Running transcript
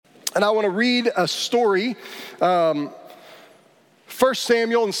And I want to read a story. 1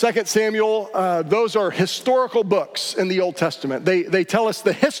 Samuel and 2 Samuel, those are historical books in the Old Testament. They tell us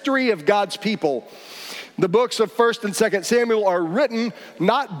the history of God's people. The books of 1 and 2 Samuel are written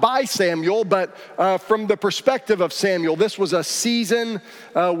not by Samuel, but from the perspective of Samuel. This was a season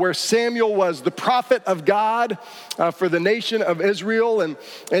where Samuel was the prophet of God for the nation of Israel,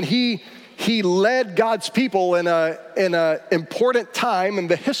 and he led God's people in an important time in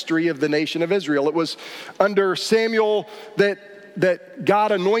the history of the nation of Israel. It was under Samuel that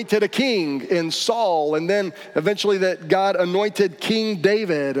God anointed a king in Saul, and then eventually that God anointed King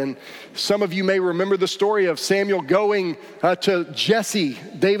David. And some of you may remember the story of Samuel going to Jesse,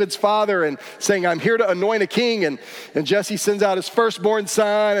 David's father, and saying, I'm here to anoint a king. And Jesse sends out his firstborn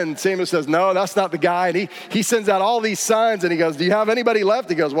son, and Samuel says, no, that's not the guy. And he sends out all these sons, and he goes, do you have anybody left?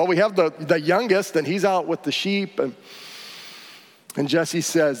 He goes, well, we have the youngest, and he's out with the sheep. And Jesse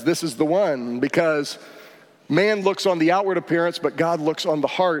says, this is the one, because man looks on the outward appearance, but God looks on the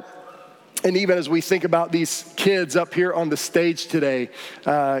heart. And even as we think about these kids up here on the stage today,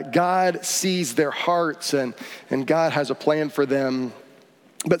 God sees their hearts, and God has a plan for them.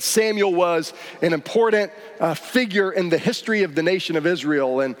 But Samuel was an important figure in the history of the nation of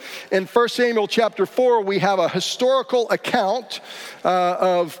Israel. And in 1 Samuel chapter 4, we have a historical account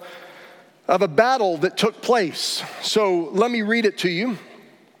of a battle that took place. So let me read it to you.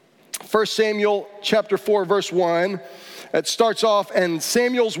 1 Samuel chapter 4, verse 1, it starts off, and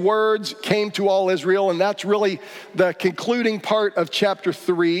Samuel's words came to all Israel, and that's really the concluding part of chapter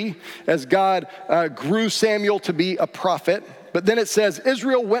 3, as God grew Samuel to be a prophet. But then it says,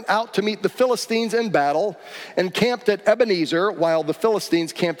 Israel went out to meet the Philistines in battle and camped at Ebenezer, while the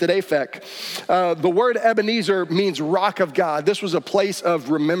Philistines camped at Aphek. The word Ebenezer means rock of God. This was a place of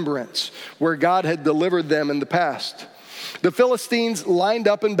remembrance where God had delivered them in the past. The Philistines lined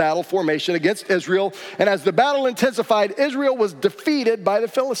up in battle formation against Israel, and as the battle intensified, Israel was defeated by the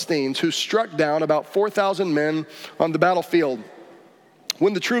Philistines, who struck down about 4,000 men on the battlefield.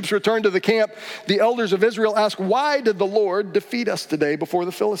 When the troops returned to the camp, the elders of Israel asked, why did the Lord defeat us today before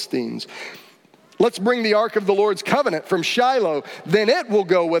the Philistines? Let's bring the ark of the Lord's covenant from Shiloh. Then it will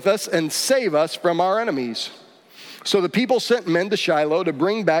go with us and save us from our enemies. So the people sent men to Shiloh to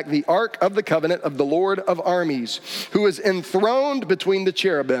bring back the ark of the covenant of the Lord of armies, who is enthroned between the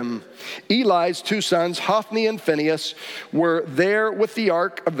cherubim. Eli's two sons, Hophni and Phinehas, were there with the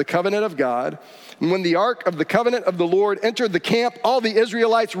ark of the covenant of God. And when the ark of the covenant of the Lord entered the camp, all the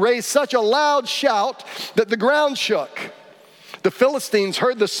Israelites raised such a loud shout that the ground shook. The Philistines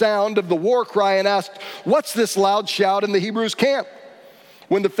heard the sound of the war cry and asked, what's this loud shout in the Hebrews' camp?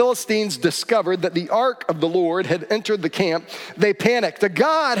 When the Philistines discovered that the ark of the Lord had entered the camp, they panicked. A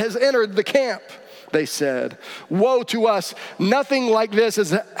god has entered the camp, they said. Woe to us, nothing like this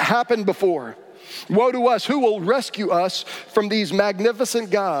has happened before. Woe to us, who will rescue us from these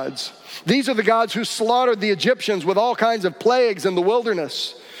magnificent gods? These are the gods who slaughtered the Egyptians with all kinds of plagues in the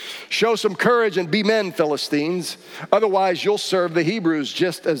wilderness. Show some courage and be men, Philistines. Otherwise, you'll serve the Hebrews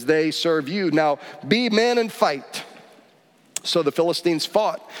just as they serve you. Now, be men and fight. So the Philistines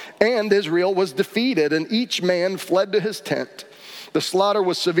fought, and Israel was defeated, and each man fled to his tent. The slaughter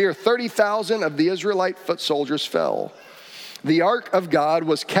was severe. 30,000 of the Israelite foot soldiers fell. The ark of God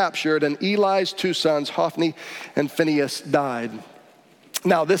was captured, and Eli's two sons, Hophni and Phinehas, died.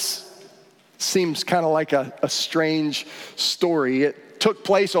 Now, this seems kind of like a strange story. It took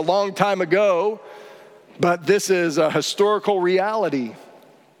place a long time ago, but this is a historical reality.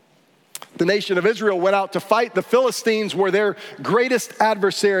 The nation of Israel went out to fight. The Philistines were their greatest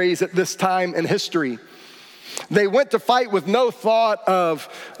adversaries at this time in history. They went to fight with no thought of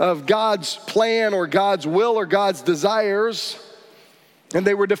God's plan or God's will or God's desires, and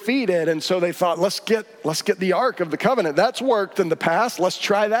they were defeated. And so they thought, let's get the Ark of the Covenant. That's worked in the past. Let's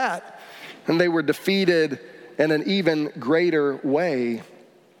try that. And they were defeated in an even greater way.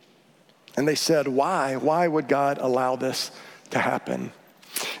 And they said, why? Why would God allow this to happen?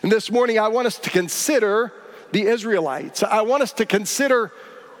 And this morning, I want us to consider the Israelites. I want us to consider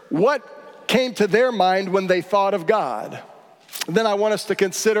what came to their mind when they thought of God. And then I want us to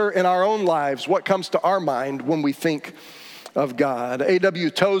consider in our own lives what comes to our mind when we think of God. A.W.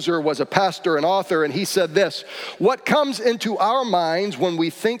 Tozer was a pastor and author, and he said this: what comes into our minds when we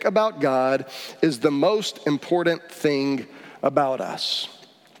think about God is the most important thing about us.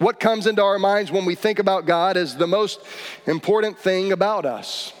 What comes into our minds when we think about God is the most important thing about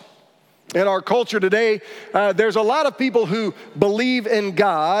us. In our culture today, there's a lot of people who believe in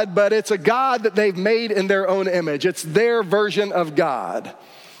God, but it's a God that they've made in their own image. It's their version of God.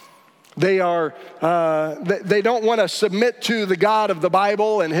 They don't want to submit to the God of the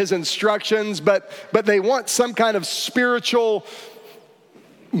Bible and his instructions, but they want some kind of spiritual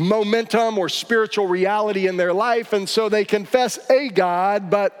momentum or spiritual reality in their life. And so they confess a God,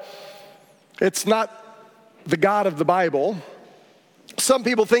 but it's not the God of the Bible. Some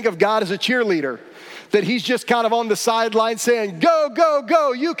people think of God as a cheerleader, that he's just kind of on the sideline saying, go, go,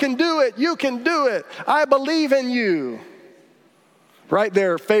 go, you can do it, I believe in you. Right?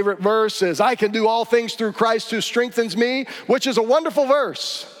 Their favorite verse is, I can do all things through Christ who strengthens me, which is a wonderful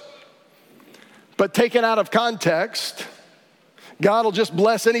verse. But taken out of context, God will just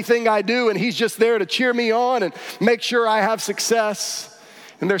bless anything I do, and he's just there to cheer me on and make sure I have success.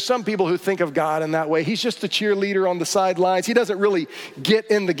 And there's some people who think of God in that way. He's just a cheerleader on the sidelines. He doesn't really get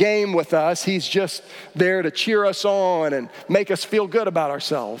in the game with us. He's just there to cheer us on and make us feel good about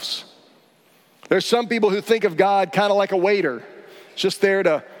ourselves. There's some people who think of God kind of like a waiter, just there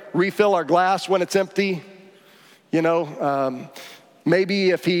to refill our glass when it's empty. You know, maybe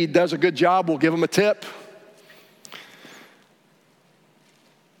if he does a good job, we'll give him a tip.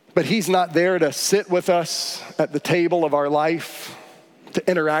 But he's not there to sit with us at the table of our life, to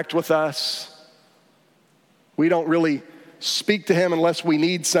interact with us. We don't really speak to him unless we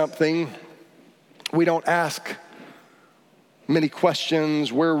need something. We don't ask many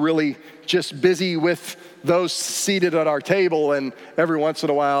questions. We're really just busy with those seated at our table, and every once in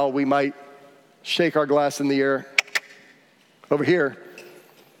a while we might shake our glass in the air over here.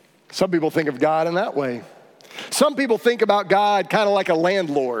 Some people think of God in that way. Some people think about God kind of like a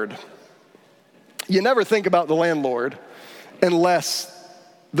landlord. You never think about the landlord unless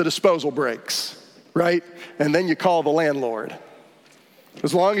the disposal breaks, right? And then you call the landlord.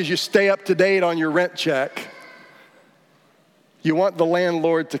 As long as you stay up to date on your rent check, you want the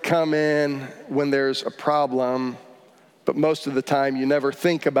landlord to come in when there's a problem, but most of the time you never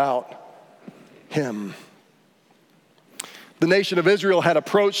think about him. The nation of Israel had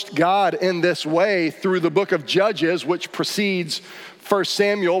approached God in this way through the book of Judges, which precedes 1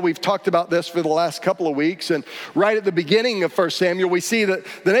 Samuel. We've talked about this for the last couple of weeks. And right at the beginning of 1 Samuel, we see that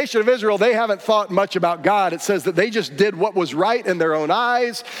the nation of Israel, they haven't thought much about God. It says that they just did what was right in their own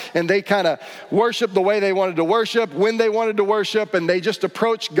eyes, and they kind of worshiped the way they wanted to worship, when they wanted to worship, and they just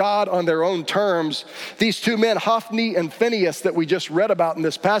approached God on their own terms. These two men, Hophni and Phinehas, that we just read about in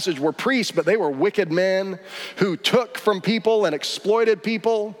this passage, were priests, but they were wicked men who took from people and exploited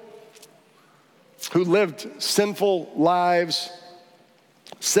people, who lived sinful lives.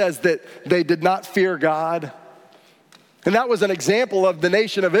 Says that they did not fear God. And that was an example of the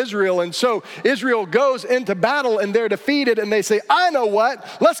nation of Israel. And so Israel goes into battle and they're defeated, and they say, I know what,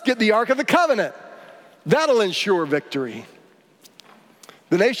 let's get the Ark of the Covenant. That'll ensure victory.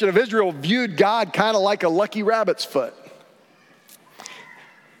 The nation of Israel viewed God kind of like a lucky rabbit's foot.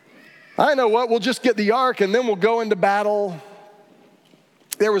 I know what, we'll just get the Ark and then we'll go into battle.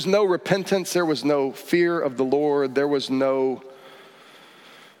 There was no repentance. There was no fear of the Lord. There was no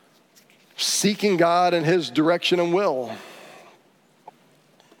seeking God and his direction and will.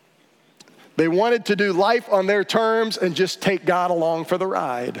 They wanted to do life on their terms and just take God along for the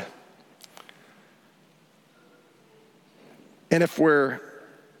ride. And if we're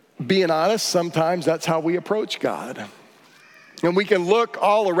being honest, sometimes that's how we approach God. And we can look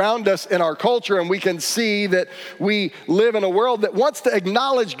all around us in our culture and we can see that we live in a world that wants to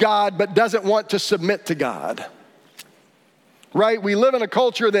acknowledge God but doesn't want to submit to God. Right? We live in a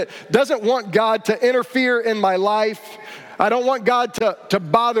culture that doesn't want God to interfere in my life. I don't want God to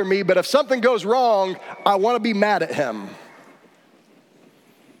bother me, but if something goes wrong, I want to be mad at him.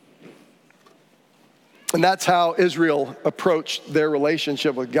 And that's how Israel approached their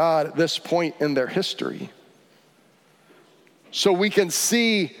relationship with God at this point in their history. So we can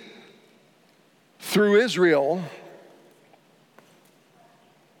see through Israel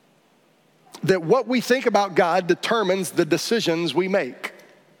that what we think about God determines the decisions we make.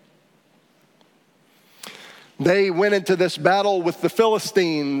 They went into this battle with the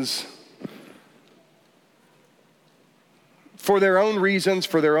Philistines for their own reasons,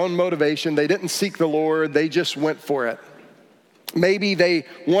 for their own motivation. They didn't seek the Lord, they just went for it. Maybe they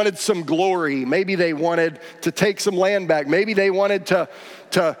wanted some glory. Maybe they wanted to take some land back. Maybe they wanted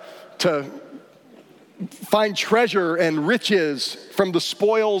to find treasure and riches from the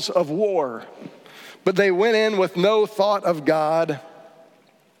spoils of war. But they went in with no thought of God.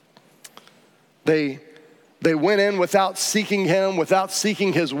 They went in without seeking him, without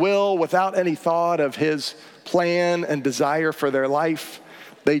seeking his will, without any thought of his plan and desire for their life.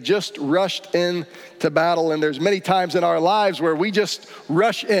 They just rushed into battle. And there's many times in our lives where we just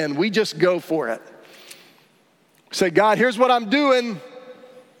rush in. We just go for it. Say, God, here's what I'm doing.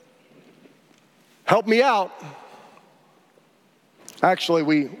 help me out. Actually,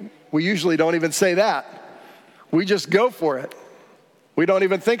 we usually don't even say that. We just go for it. We don't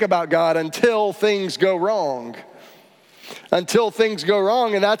even think about God until things go wrong. Until things go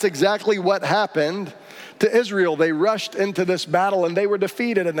wrong, and that's exactly what happened to Israel. They rushed into this battle and they were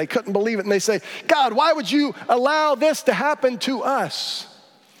defeated and they couldn't believe it. And they say, God, why would you allow this to happen to us?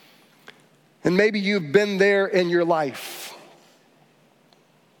 And maybe you've been there in your life.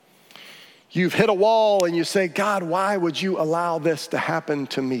 You've hit a wall and you say, God, why would you allow this to happen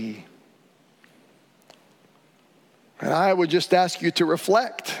to me? And I would just ask you to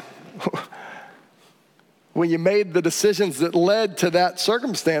reflect. When you made the decisions that led to that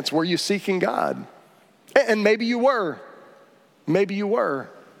circumstance, were you seeking God? And maybe you were. Maybe you were.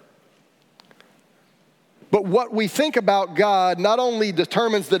 But what we think about God not only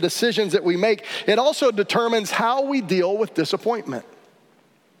determines the decisions that we make, it also determines how we deal with disappointment.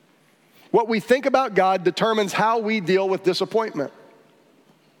 What we think about God determines how we deal with disappointment.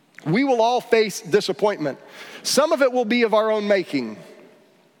 We will all face disappointment. Some of it will be of our own making.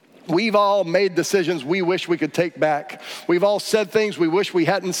 We've all made decisions we wish we could take back. We've all said things we wish we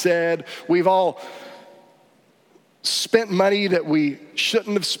hadn't said. We've all spent money that we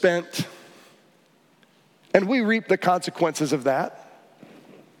shouldn't have spent. And we reap the consequences of that.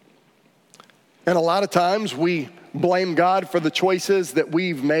 And a lot of times we blame God for the choices that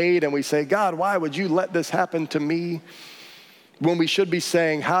we've made, and we say, God, why would you let this happen to me? When we should be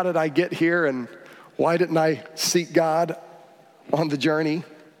saying, how did I get here, and why didn't I seek God on the journey?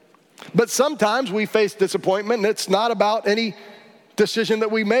 But sometimes we face disappointment, and it's not about any decision that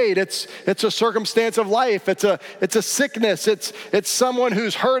we made. It's a circumstance of life. It's a sickness. It's someone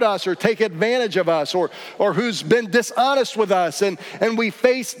who's hurt us or take advantage of us or who's been dishonest with us. And we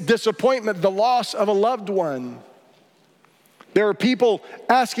face disappointment, the loss of a loved one. There are people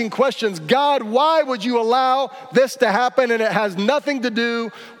asking questions, God, why would you allow this to happen? And it has nothing to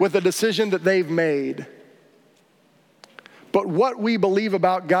do with the decision that they've made. But what we believe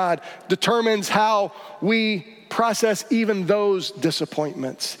about God determines how we process even those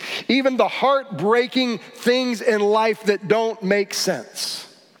disappointments, even the heartbreaking things in life that don't make sense.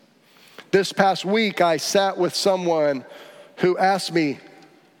 This past week, I sat with someone who asked me,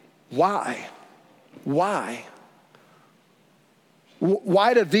 why? Why?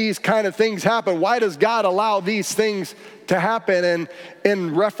 Why do these kind of things happen? Why does God allow these things to happen? And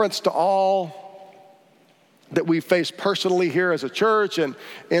in reference to all that we face personally here as a church and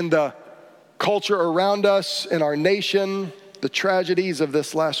in the culture around us, in our nation, the tragedies of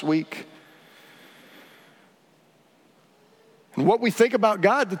this last week. And what we think about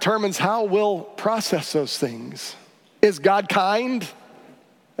God determines how we'll process those things. Is God kind,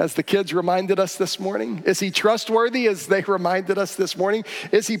 as the kids reminded us this morning? Is he trustworthy, as they reminded us this morning?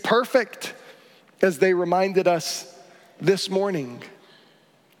 Is he perfect, as they reminded us this morning?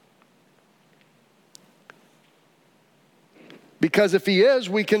 Because if he is,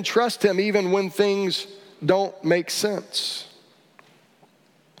 we can trust him even when things don't make sense.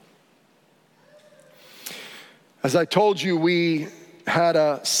 As I told you, we had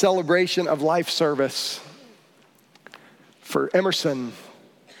a celebration of life service for Emerson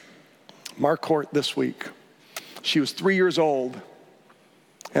Marcourt this week. She was 3 years old,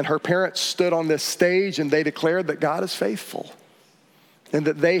 and her parents stood on this stage and they declared that God is faithful and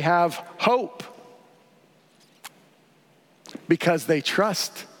that they have hope because they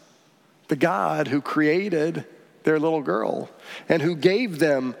trust the God who created their little girl and who gave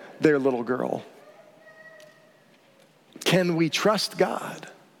them their little girl. Can we trust God?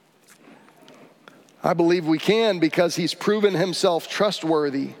 I believe we can, because he's proven himself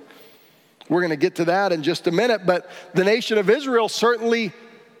trustworthy. We're going to get to that in just a minute, but the nation of Israel certainly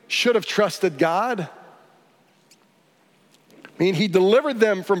should have trusted God. I mean, he delivered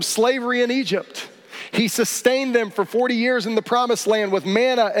them from slavery in Egypt. He sustained them for 40 years in the promised land with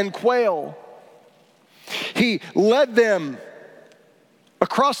manna and quail. He led them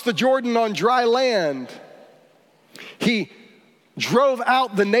across the Jordan on dry land. He drove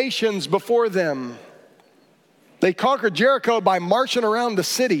out the nations before them. They conquered Jericho by marching around the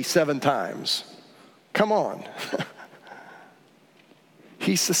city 7 times. Come on.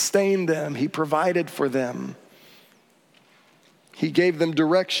 He sustained them. He provided for them. He gave them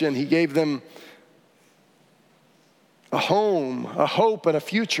direction. He gave them a home, a hope, and a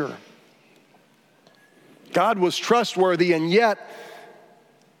future. God was trustworthy, and yet,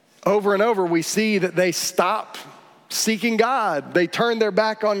 over and over, we see that they stop seeking God. They turn their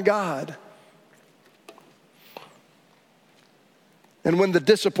back on God. And when the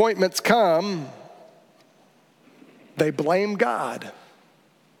disappointments come, they blame God.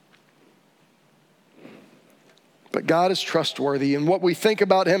 But God is trustworthy, and what we think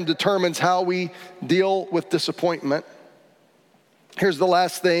about him determines how we deal with disappointment. Here's the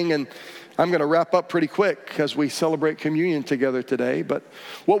last thing, and I'm going to wrap up pretty quick as we celebrate communion together today. But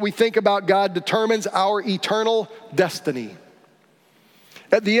what we think about God determines our eternal destiny.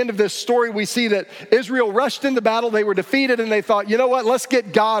 At the end of this story, we see that Israel rushed into battle. They were defeated, and they thought, you know what? Let's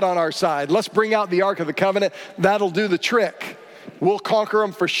get God on our side. Let's bring out the Ark of the Covenant. That'll do the trick. We'll conquer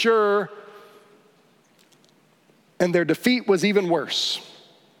them for sure. And their defeat was even worse.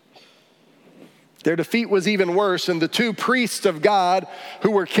 Their defeat was even worse, and the two priests of God who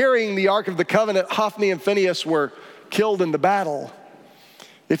were carrying the Ark of the Covenant, Hophni and Phinehas, were killed in the battle.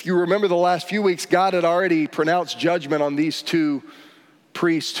 If you remember the last few weeks, God had already pronounced judgment on these two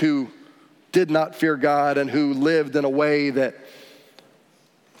priests who did not fear God and who lived in a way that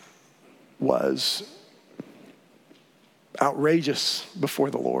was outrageous before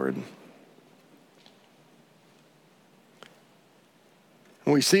the Lord.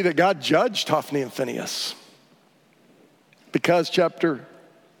 And we see that God judged Hophni and Phinehas because chapter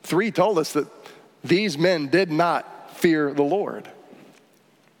 3 told us that these men did not fear the Lord.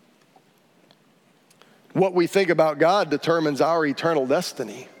 What we think about God determines our eternal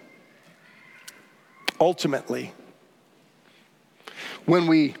destiny. Ultimately, when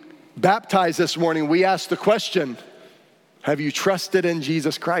we baptize this morning, we ask the question, have you trusted in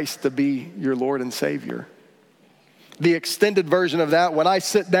Jesus Christ to be your Lord and Savior? The extended version of that, when I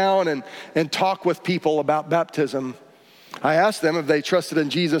sit down and talk with people about baptism, I ask them if they trusted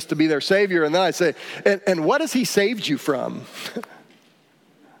in Jesus to be their Savior, and then I say, and what has he saved you from?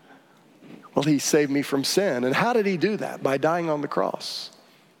 Well, he saved me from sin. And how did he do that? By dying on the cross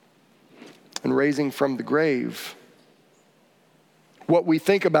and raising from the grave. What we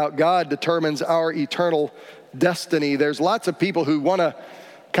think about God determines our eternal destiny. There's lots of people who want to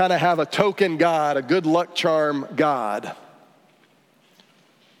kind of have a token God, a good luck charm God.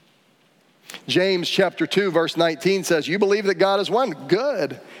 James chapter 2, verse 19 says, you believe that God is one?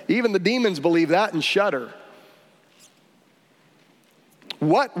 Good. Even the demons believe that and shudder.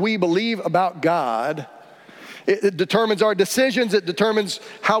 What we believe about God, it determines our decisions, it determines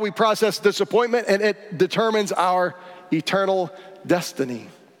how we process disappointment, and it determines our eternal destiny.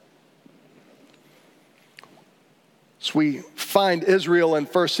 So we find Israel in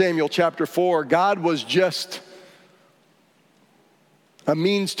 1 Samuel chapter 4. God was just a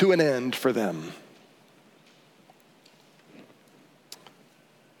means to an end for them.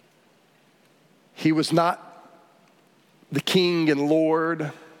 He was not the king and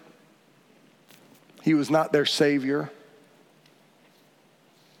Lord. He was not their Savior.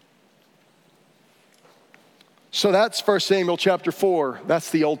 So that's 1 Samuel chapter 4. That's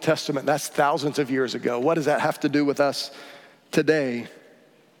the Old Testament. That's thousands of years ago. What does that have to do with us today?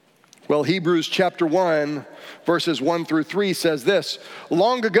 Well, Hebrews chapter 1, verses 1 through 3 says this.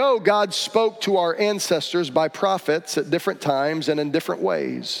 Long ago, God spoke to our ancestors by prophets at different times and in different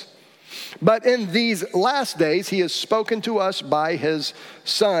ways. But in these last days, he has spoken to us by his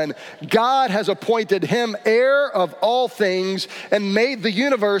Son. God has appointed him heir of all things and made the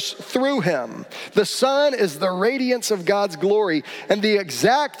universe through him. The Son is the radiance of God's glory and the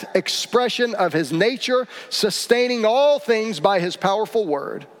exact expression of his nature, sustaining all things by his powerful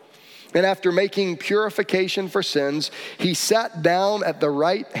word. And after making purification for sins, he sat down at the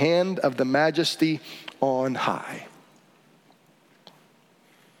right hand of the Majesty on high.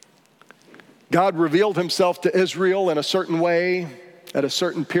 God revealed himself to Israel in a certain way at a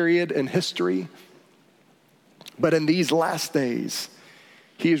certain period in history. But in these last days,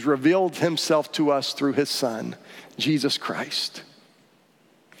 he has revealed himself to us through his Son, Jesus Christ,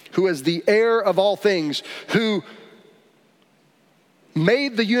 who is the heir of all things, who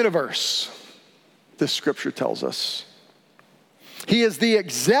made the universe, this scripture tells us. He is the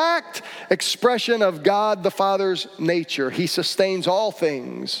exact expression of God the Father's nature. He sustains all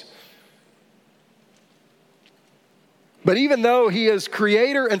things. But even though he is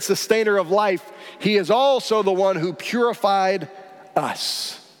creator and sustainer of life, he is also the one who purified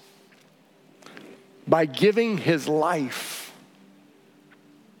us by giving his life,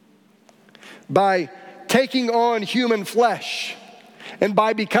 by taking on human flesh, and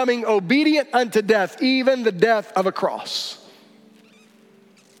by becoming obedient unto death, even the death of a cross.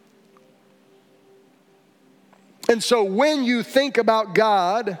 And so when you think about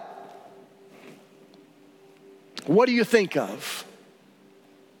God, what do you think of?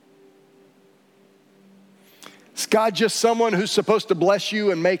 Is God just someone who's supposed to bless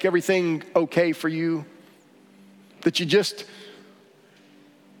you and make everything okay for you? That you just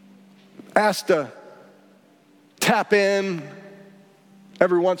ask to tap in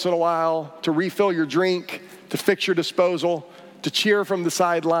every once in a while to refill your drink, to fix your disposal, to cheer from the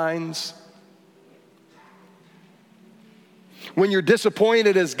sidelines? When you're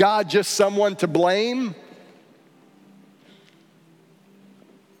disappointed, is God just someone to blame?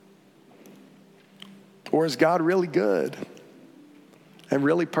 Or is God really good and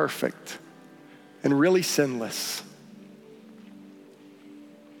really perfect and really sinless?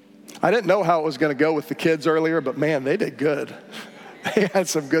 I didn't know how it was going to go with the kids earlier, but man, they did good. They had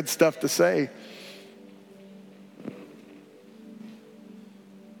some good stuff to say.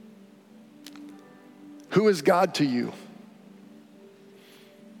 Who is God to you?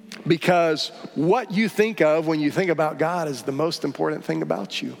 Because what you think of when you think about God is the most important thing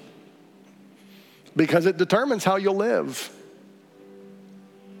about you. Because it determines how you'll live.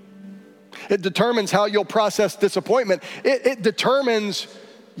 It determines how you'll process disappointment. It determines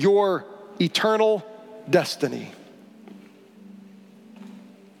your eternal destiny.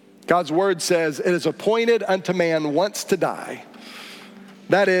 God's word says, it is appointed unto man once to die.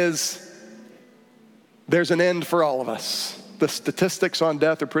 That is, there's an end for all of us. The statistics on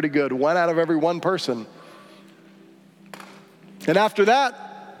death are pretty good. 1 out of every 1 person. And after that,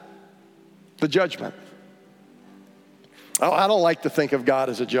 the judgment. Oh, I don't like to think of God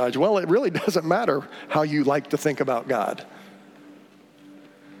as a judge. Well, it really doesn't matter how you like to think about God.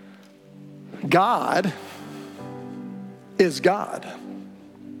 God is God.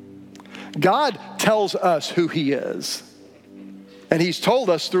 God tells us who he is, and he's told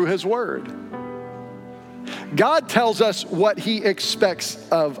us through his word. God tells us what he expects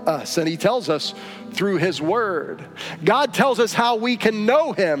of us, and he tells us through his word. God tells us how we can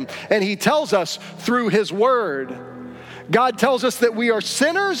know him, and he tells us through his word. God tells us that we are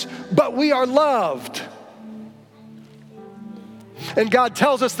sinners, but we are loved. And God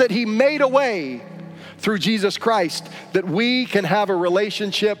tells us that he made a way through Jesus Christ that we can have a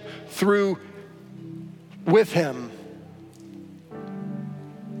relationship with him.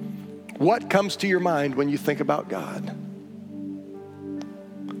 What comes to your mind when you think about God?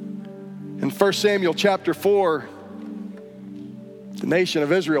 In 1 Samuel chapter 4, the nation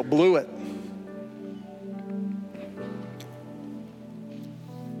of Israel blew it.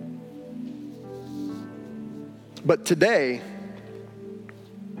 But today,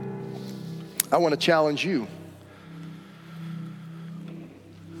 I want to challenge you.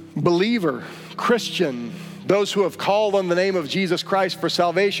 Believer, Christian, those who have called on the name of Jesus Christ for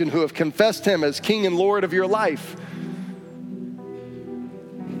salvation, who have confessed him as King and Lord of your life.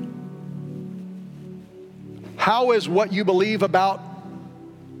 How is what you believe about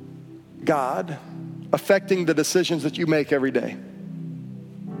God affecting the decisions that you make every day?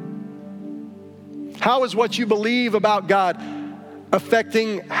 How is what you believe about God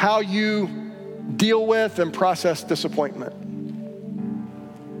affecting how you deal with and process disappointment?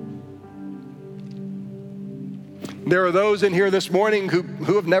 There are those in here this morning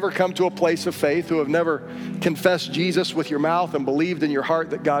who have never come to a place of faith, who have never confessed Jesus with your mouth and believed in your heart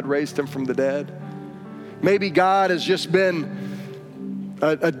that God raised him from the dead. Maybe God has just been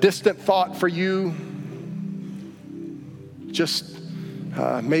a distant thought for you, just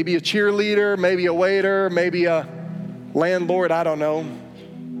maybe a cheerleader, maybe a waiter, maybe a landlord, I don't know.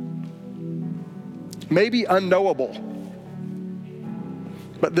 Maybe unknowable.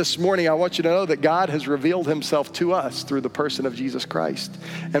 But this morning, I want you to know that God has revealed himself to us through the person of Jesus Christ,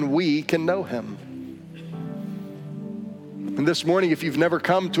 and we can know him. And this morning, if you've never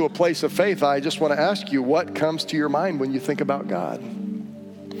come to a place of faith, I just want to ask you, what comes to your mind when you think about God?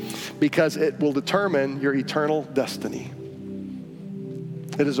 Because it will determine your eternal destiny.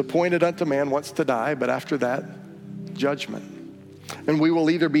 It is appointed unto man once to die, but after that, judgment. And we will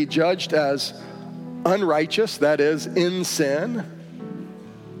either be judged as unrighteous, that is, in sin,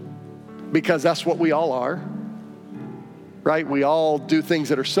 because that's what we all are, right? We all do things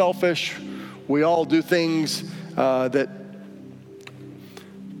that are selfish. We all do things that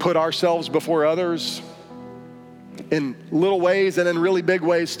put ourselves before others in little ways and in really big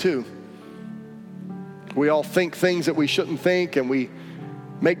ways too. We all think things that we shouldn't think, and we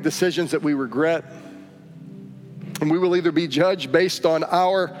make decisions that we regret. And we will either be judged based on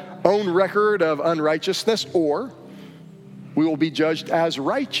our own record of unrighteousness, or we will be judged as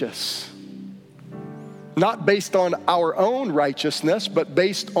righteous. Not based on our own righteousness, but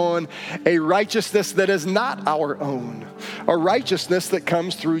based on a righteousness that is not our own. A righteousness that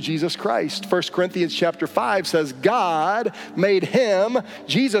comes through Jesus Christ. 1 Corinthians chapter 5 says, God made him,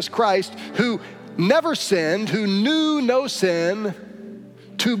 Jesus Christ, who never sinned, who knew no sin,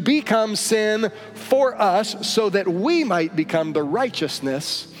 to become sin for us so that we might become the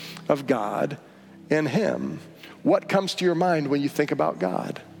righteousness of God in him. What comes to your mind when you think about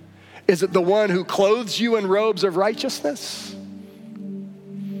God? Is it the one who clothes you in robes of righteousness?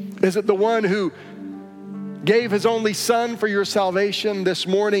 Is it the one who gave his only son for your salvation? This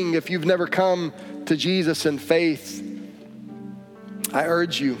morning, if you've never come to Jesus in faith, I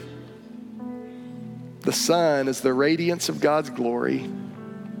urge you. The Son is the radiance of God's glory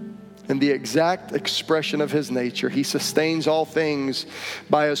and the exact expression of his nature. He sustains all things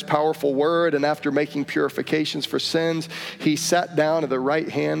by his powerful word, and after making purifications for sins, he sat down at the right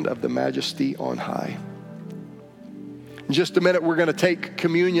hand of the Majesty on high. In just a minute, we're going to take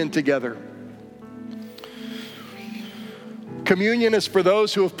communion together. Communion is for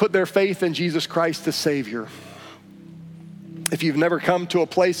those who have put their faith in Jesus Christ as Savior. If you've never come to a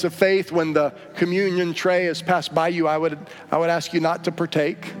place of faith, when the communion tray has passed by you, I would ask you not to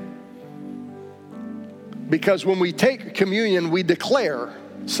partake. Because when we take communion, we declare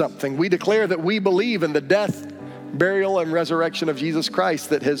something. We declare that we believe in the death, burial, and resurrection of Jesus Christ,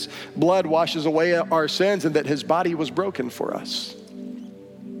 that his blood washes away our sins, and that his body was broken for us.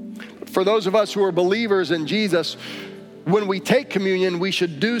 For those of us who are believers in Jesus, when we take communion, we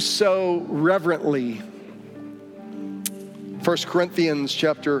should do so reverently. 1 Corinthians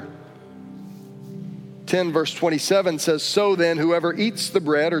chapter 10, verse 27 says, "So then, whoever eats the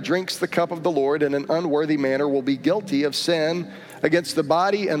bread or drinks the cup of the Lord in an unworthy manner will be guilty of sin against the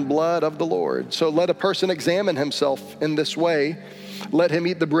body and blood of the Lord. So let a person examine himself in this way. Let him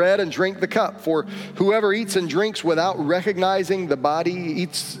eat the bread and drink the cup. For whoever eats and drinks without recognizing the body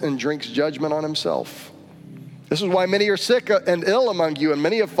eats and drinks judgment on himself. This is why many are sick and ill among you, and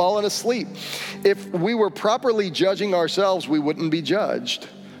many have fallen asleep. If we were properly judging ourselves, we wouldn't be judged.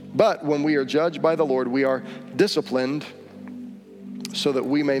 But when we are judged by the Lord, we are disciplined so that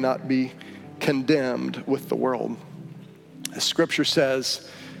we may not be condemned with the world." As Scripture says,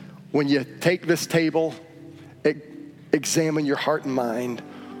 when you take this table, examine your heart and mind.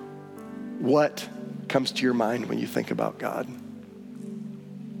 What comes to your mind when you think about God?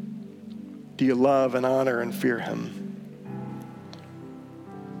 Do you love and honor and fear him?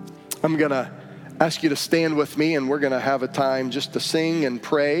 I'm going to ask you to stand with me, and we're going to have a time just to sing and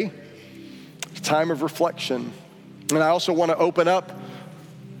pray, a time of reflection. And I also want to open up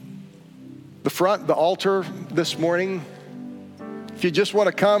the altar this morning. If you just want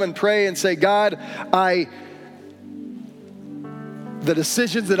to come and pray and say, "God, the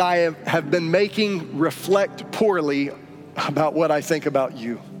decisions that I have been making reflect poorly about what I think about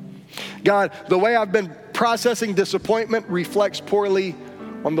you. God, the way I've been processing disappointment reflects poorly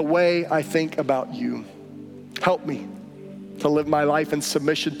on the way I think about you. Help me to live my life in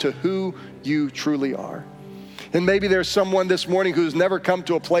submission to who you truly are." And maybe there's someone this morning who's never come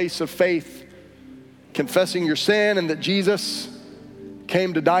to a place of faith, confessing your sin and that Jesus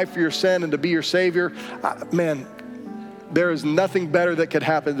came to die for your sin and to be your Savior. Man, there is nothing better that could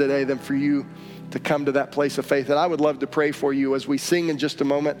happen today than for you to come to that place of faith. And I would love to pray for you as we sing in just a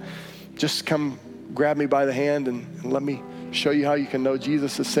moment. Just come grab me by the hand and let me show you how you can know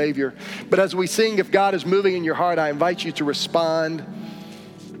Jesus as Savior. But as we sing, if God is moving in your heart, I invite you to respond.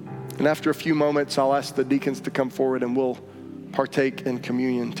 And after a few moments, I'll ask the deacons to come forward and we'll partake in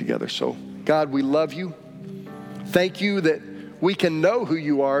communion together. So God, we love you. Thank you that we can know who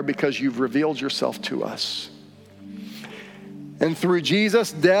you are because you've revealed yourself to us. And through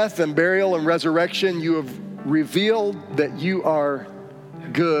Jesus' death and burial and resurrection, you have revealed that you are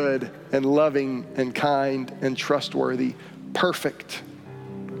good and loving and kind and trustworthy, perfect,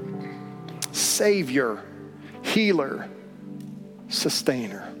 Savior, healer,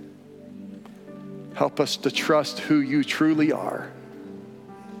 sustainer. Help us to trust who you truly are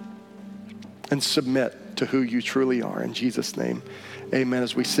and submit to who you truly are. In Jesus' name, amen.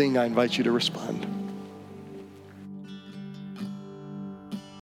 As we sing, I invite you to respond.